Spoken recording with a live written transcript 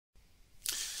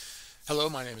Hello,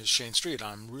 my name is Shane Street.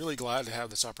 I'm really glad to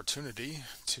have this opportunity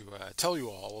to tell you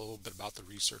all a little bit about the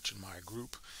research in my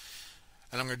group.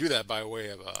 And I'm going to do that by way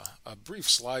of a brief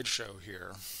slideshow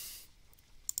here.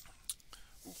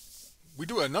 We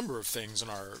do a number of things in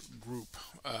our group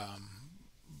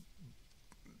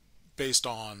based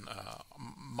on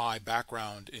my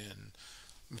background in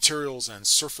materials and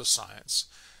surface science,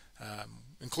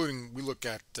 including we look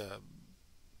at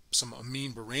some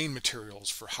amine borane materials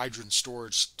for hydrogen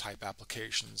storage type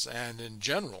applications. And in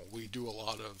general, we do a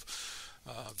lot of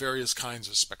various kinds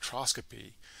of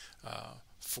spectroscopy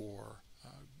for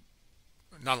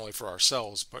not only for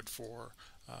ourselves but for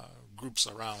groups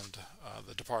around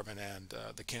the department and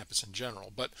the campus in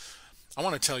general. But I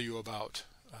want to tell you about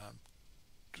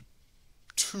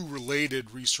two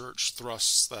related research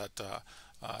thrusts that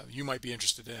you might be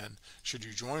interested in should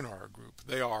you join our group.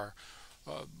 They are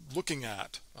looking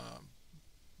at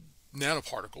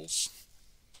nanoparticles,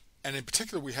 and in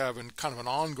particular we have kind of an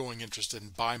ongoing interest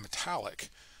in bimetallic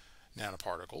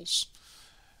nanoparticles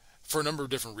for a number of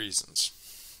different reasons.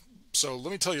 So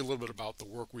let me tell you a little bit about the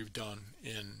work we've done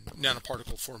in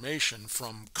nanoparticle formation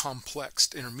from complex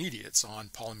intermediates on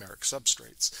polymeric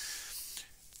substrates.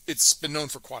 It's been known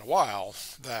for quite a while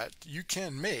that you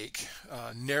can make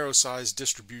narrow size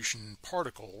distribution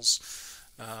particles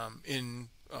in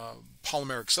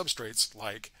polymeric substrates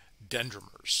like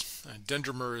dendrimers. And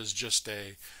dendrimer is just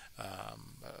a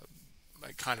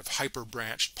kind of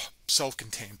hyperbranched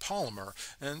self-contained polymer,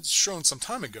 and it's shown some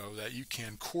time ago that you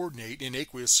can coordinate in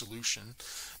aqueous solution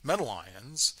metal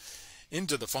ions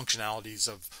into the functionalities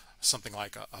of something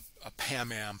like a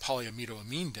PAMAM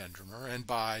polyamidoamine dendrimer, and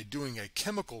by doing a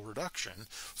chemical reduction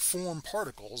form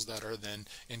particles that are then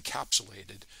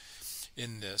encapsulated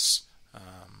in this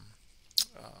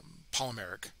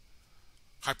polymeric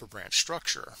hyperbranch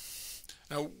structure.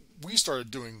 Now, we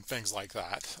started doing things like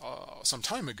that some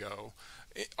time ago.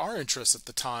 Our interests at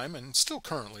the time, and still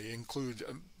currently, include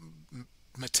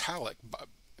metallic,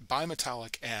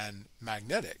 bimetallic, and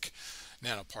magnetic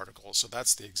nanoparticles. So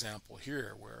that's the example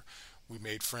here where we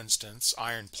made, for instance,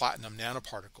 iron platinum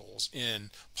nanoparticles in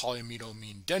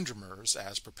polyamidoamine dendrimers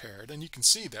as prepared, and you can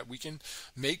see that we can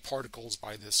make particles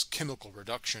by this chemical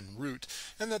reduction route,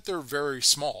 and that they're very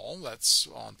small. That's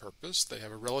on purpose. They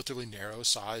have a relatively narrow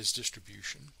size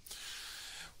distribution.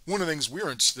 One of the things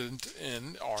we're interested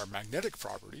in are magnetic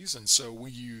properties, and so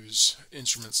we use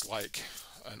instruments like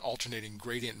an alternating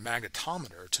gradient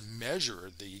magnetometer to measure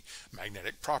the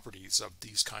magnetic properties of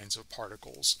these kinds of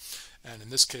particles. And in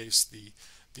this case, the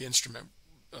instrument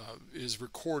is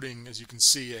recording, as you can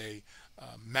see, a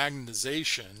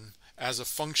magnetization as a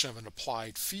function of an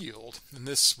applied field. And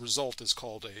this result is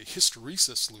called a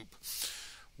hysteresis loop,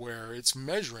 where it's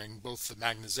measuring both the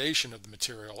magnetization of the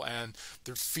material and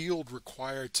the field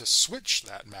required to switch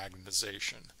that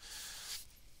magnetization.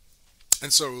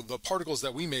 And so the particles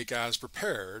that we make as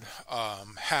prepared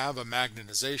have a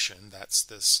magnetization, that's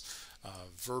this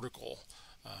vertical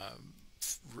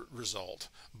result,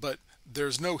 but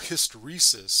there's no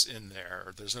hysteresis in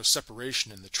there, there's no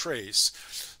separation in the trace.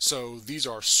 So these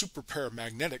are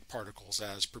superparamagnetic particles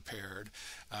as prepared.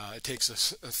 It takes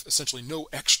essentially no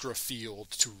extra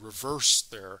field to reverse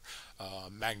their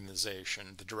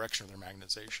magnetization, the direction of their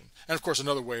magnetization. And of course,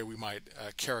 another way we might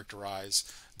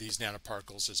characterize these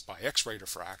nanoparticles is by X-ray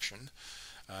diffraction.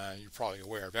 You're probably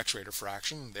aware of X-ray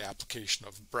diffraction, the application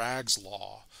of Bragg's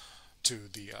law to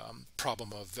the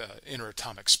problem of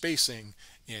interatomic spacing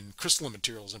in crystalline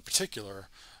materials in particular.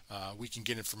 We can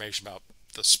get information about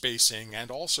the spacing and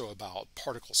also about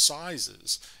particle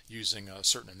sizes using a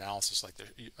certain analysis, like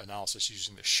the analysis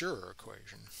using the Schrödinger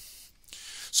equation.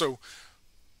 So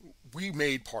we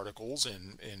made particles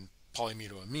in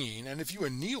polyamidoamine, and if you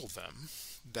anneal them,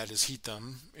 that is heat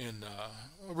them in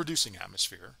a reducing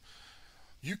atmosphere,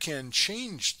 you can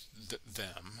change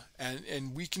them,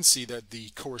 and we can see that the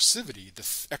coercivity,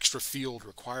 the extra field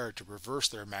required to reverse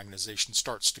their magnetization,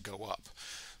 starts to go up.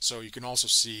 So you can also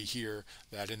see here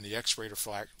that in the X-ray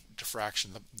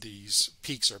diffraction, these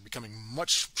peaks are becoming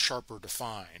much sharper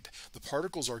defined. The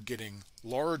particles are getting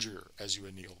larger as you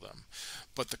anneal them,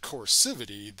 but the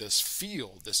coercivity, this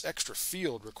field, this extra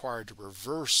field required to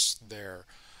reverse their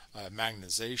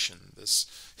magnetization, this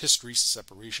hysteresis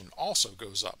separation, also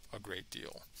goes up a great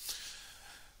deal.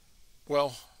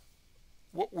 Well,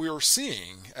 what we're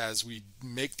seeing as we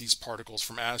make these particles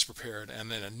from as prepared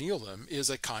and then anneal them is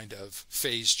a kind of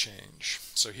phase change.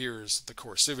 So here's the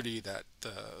coercivity, that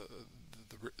the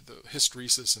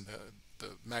hysteresis and the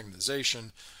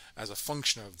magnetization as a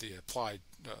function of the applied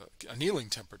annealing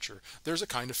temperature. There's a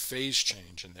kind of phase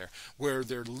change in there where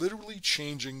they're literally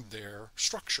changing their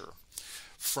structure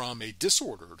from a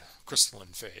disordered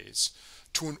crystalline phase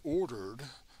to an ordered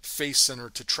face-center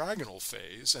tetragonal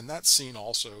phase, and that's seen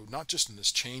also not just in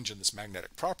this change in this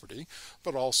magnetic property,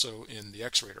 but also in the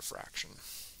X-ray diffraction.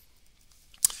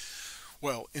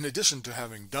 Well, in addition to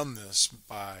having done this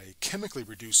by chemically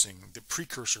reducing the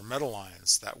precursor metal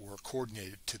ions that were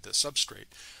coordinated to the substrate,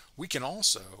 we can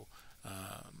also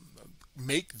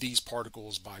make these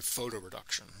particles by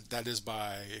photoreduction. That is,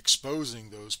 by exposing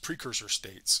those precursor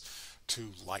states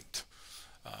to light.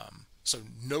 So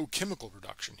no chemical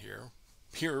reduction here.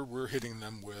 Here we're hitting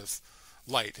them with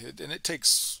light, and it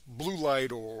takes blue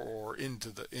light or into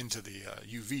the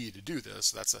UV to do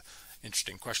this. That's an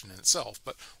interesting question in itself.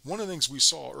 But one of the things we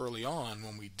saw early on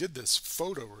when we did this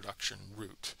photoreduction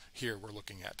route, here we're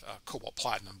looking at cobalt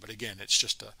platinum, but again it's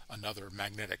just another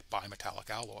magnetic bimetallic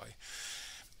alloy.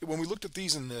 When we looked at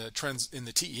these in the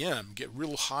TEM, get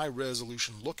real high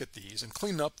resolution look at these and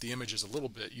clean up the images a little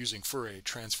bit using Fourier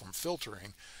transform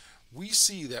filtering, we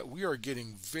see that we are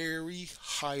getting very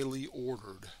highly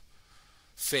ordered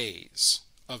phase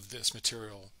of this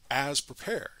material as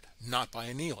prepared, not by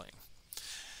annealing.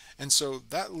 And so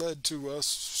that led to us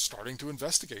starting to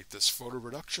investigate this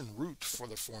photoreduction route for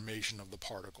the formation of the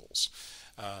particles,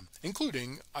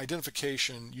 including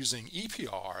identification using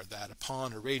EPR that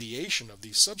upon irradiation of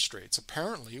these substrates,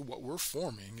 apparently what we're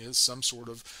forming is some sort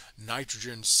of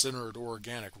nitrogen-centered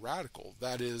organic radical.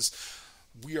 That is,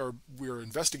 we are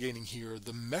investigating here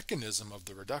the mechanism of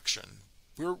the reduction.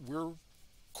 We're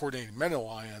coordinating metal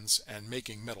ions and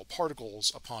making metal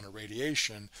particles upon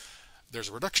irradiation. There's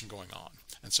a reduction going on.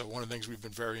 And so one of the things we've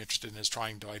been very interested in is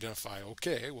trying to identify,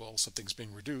 okay, well, something's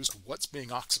being reduced, what's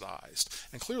being oxidized?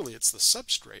 And clearly it's the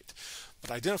substrate.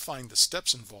 But identifying the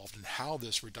steps involved in how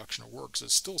this reduction works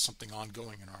is still something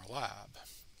ongoing in our lab.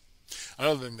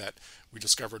 Another thing that we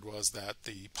discovered was that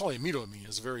the polyamidoamine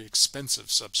is a very expensive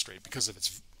substrate because of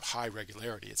its high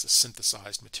regularity. It's a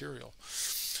synthesized material.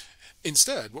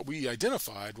 Instead, what we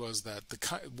identified was that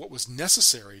what was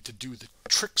necessary to do the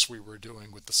tricks we were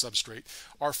doing with the substrate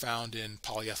are found in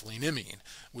polyethyleneamine,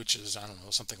 which is, I don't know,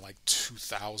 something like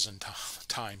 2,000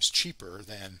 times cheaper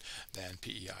than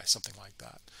PEI, something like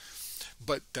that.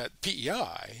 But that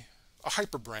PEI, a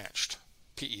hyperbranched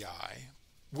PEI,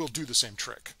 will do the same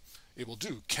trick. It will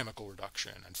do chemical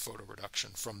reduction and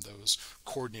photoreduction from those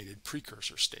coordinated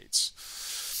precursor states.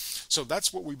 So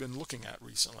that's what we've been looking at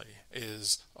recently,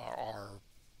 is our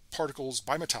particles,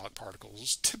 bimetallic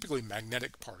particles, typically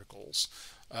magnetic particles,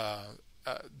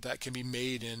 that can be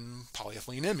made in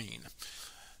polyethyleneamine,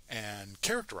 and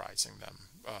characterizing them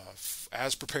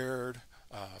as prepared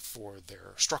for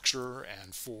their structure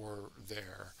and for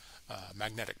their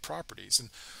magnetic properties. And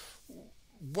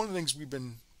one of the things we've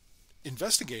been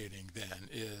investigating then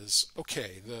is,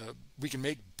 okay, we can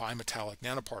make bimetallic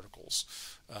nanoparticles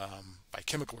by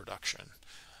chemical reduction,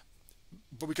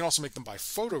 but we can also make them by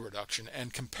photoreduction,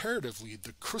 and comparatively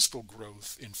the crystal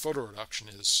growth in photoreduction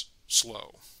is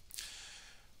slow.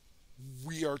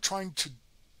 We are trying to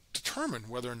determine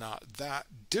whether or not that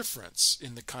difference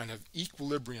in the kind of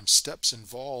equilibrium steps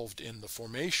involved in the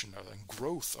formation and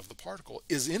growth of the particle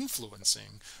is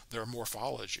influencing their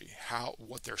morphology,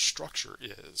 what their structure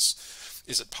is.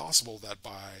 Is it possible that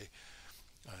by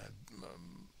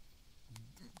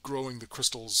growing the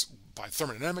crystals by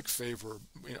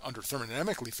under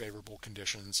thermodynamically favorable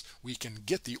conditions, we can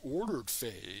get the ordered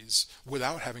phase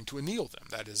without having to anneal them,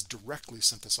 that is, directly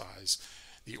synthesize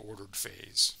the ordered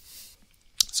phase?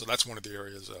 So that's one of the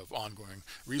areas of ongoing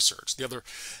research. The other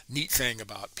neat thing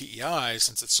about PEI,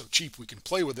 since it's so cheap, we can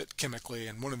play with it chemically,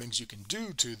 and one of the things you can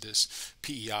do to this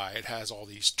PEI, it has all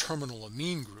these terminal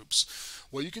amine groups.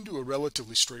 Well, you can do a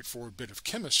relatively straightforward bit of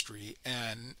chemistry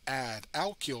and add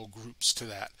alkyl groups to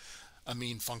that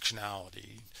amine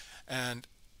functionality, and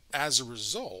as a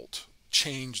result,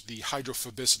 change the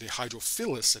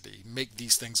hydrophilicity, make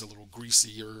these things a little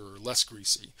greasier or less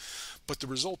greasy. But the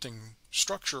resulting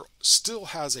structure still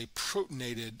has a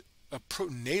protonatable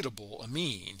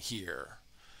amine here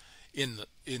in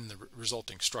the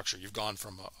resulting structure. You've gone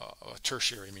from a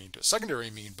tertiary amine to a secondary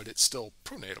amine, but it's still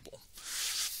protonatable.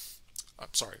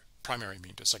 I'm sorry, primary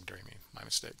amine to a secondary amine, my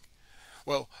mistake.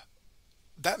 Well,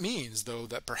 that means, though,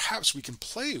 that perhaps we can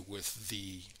play with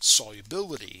the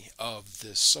solubility of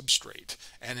this substrate.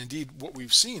 And indeed, what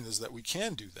we've seen is that we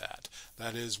can do that.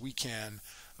 That is, we can,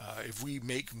 if we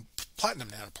make platinum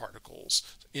nanoparticles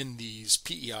in these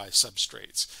PEI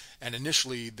substrates, and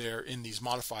initially they're in these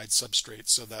modified substrates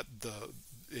so that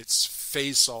it's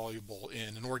phase soluble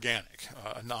in an organic,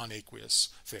 a non-aqueous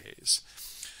phase.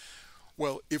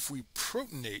 Well, if we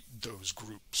protonate those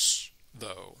groups,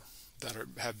 though, that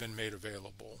have been made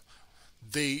available,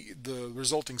 the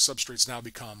resulting substrates now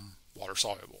become water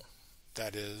soluble.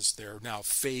 That is, they're now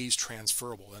phase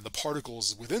transferable, and the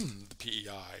particles within the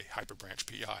PEI, hyperbranch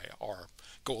PEI,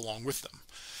 go along with them.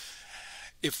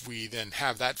 If we then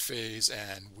have that phase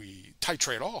and we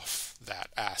titrate off that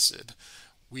acid,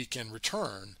 we can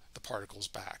return the particles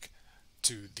back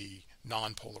to the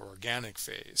nonpolar organic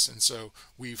phase. And so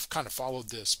we've kind of followed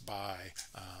this by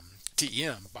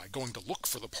TEM, by going to look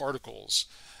for the particles,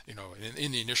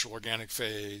 in the initial organic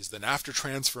phase, then after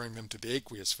transferring them to the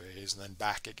aqueous phase, and then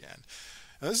back again.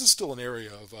 Now, this is still an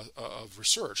area of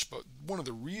research, but one of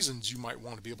the reasons you might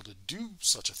want to be able to do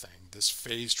such a thing, this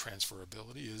phase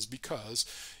transferability, is because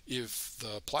if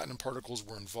the platinum particles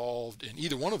were involved in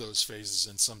either one of those phases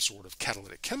in some sort of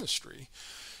catalytic chemistry,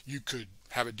 you could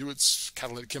have it do its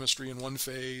catalytic chemistry in one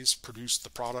phase, produce the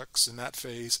products in that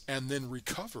phase, and then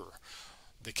recover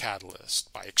the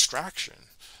catalyst by extraction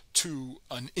to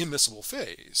an immiscible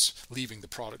phase, leaving the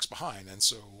products behind. And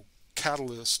so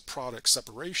catalyst product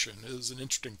separation is an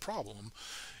interesting problem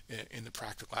in the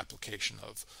practical application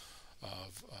of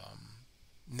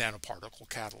nanoparticle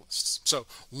catalysts. So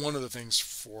one of the things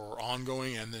for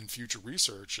ongoing and then future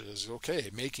research is,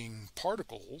 okay, making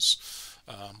particles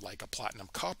like a platinum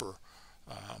copper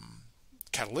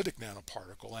catalytic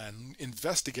nanoparticle and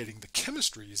investigating the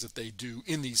chemistries that they do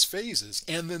in these phases,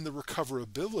 and then the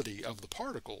recoverability of the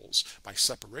particles by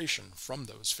separation from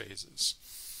those phases.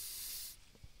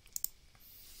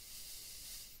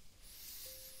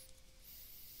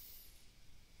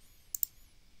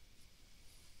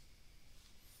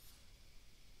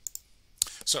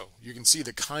 So you can see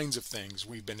the kinds of things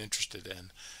we've been interested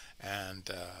in, and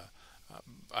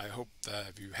I hope that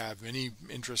if you have any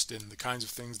interest in the kinds of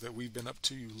things that we've been up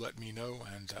to, you let me know,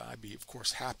 and I'd be, of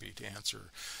course, happy to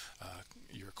answer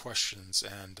your questions.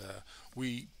 And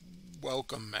we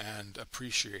welcome and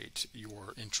appreciate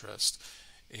your interest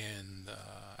in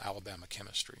Alabama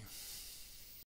chemistry.